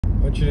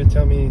want you to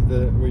tell me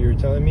what you were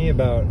telling me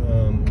about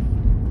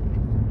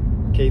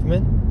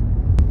cavemen.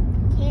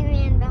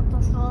 Cavemen built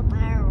this whole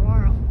entire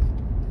world.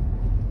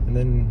 And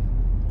then,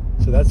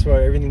 so that's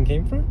where everything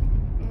came from?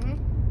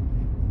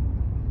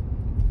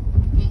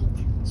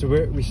 Mm-hmm. So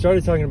we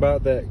started talking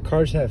about that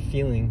cars have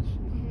feelings,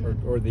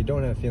 Mm-hmm. or they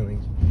don't have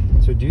feelings.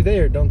 So do they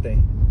or don't they?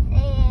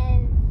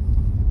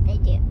 They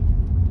do.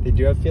 They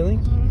do have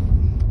feelings?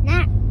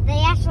 Mm-hmm. They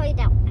actually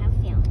don't have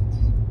feelings.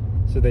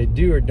 So they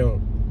do or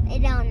don't? They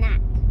do not.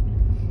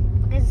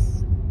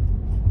 Because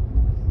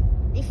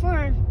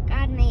before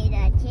God made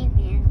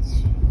cavemen,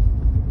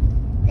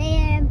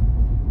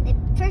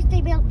 first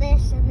they built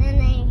this, and then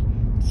they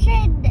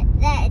said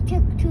that it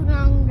took too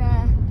long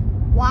to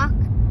walk.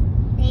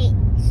 They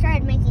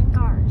started making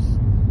cars,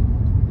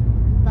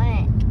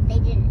 but they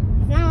didn't.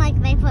 It's not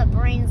like they put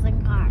brains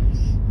in cars.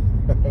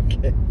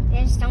 Okay.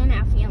 They just don't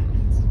have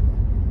feelings.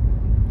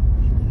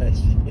 I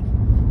see.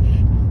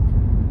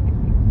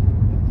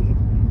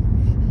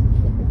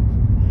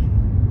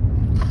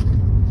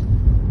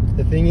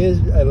 The thing is,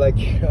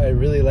 I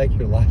really like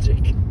your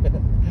logic.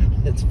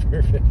 It's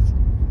perfect.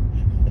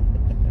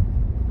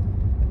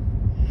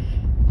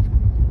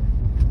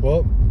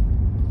 Well,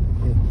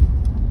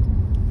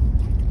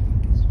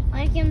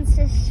 Like and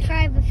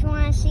subscribe if you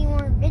want to see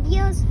more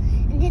videos,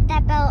 and hit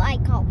that bell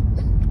icon.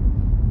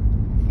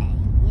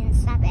 And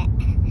stop it.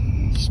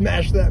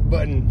 smash that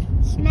button.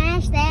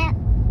 Smash that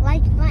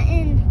like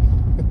button.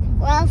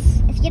 Or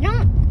else, if you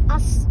don't, I'll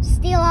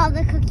steal all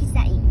the cookies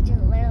that you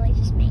literally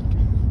just made.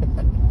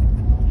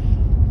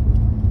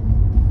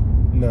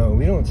 No,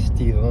 we don't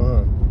steal,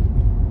 huh?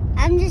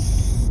 I'm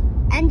just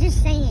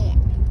saying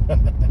it.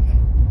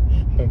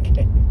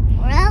 Okay.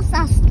 Or else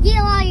I'll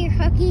steal all your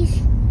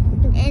cookies,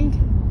 and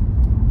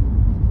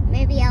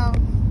maybe I'll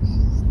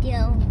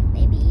steal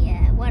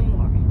one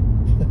more.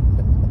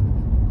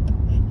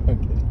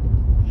 Okay.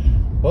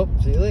 Well,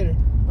 see you later.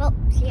 Well,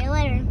 see you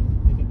later.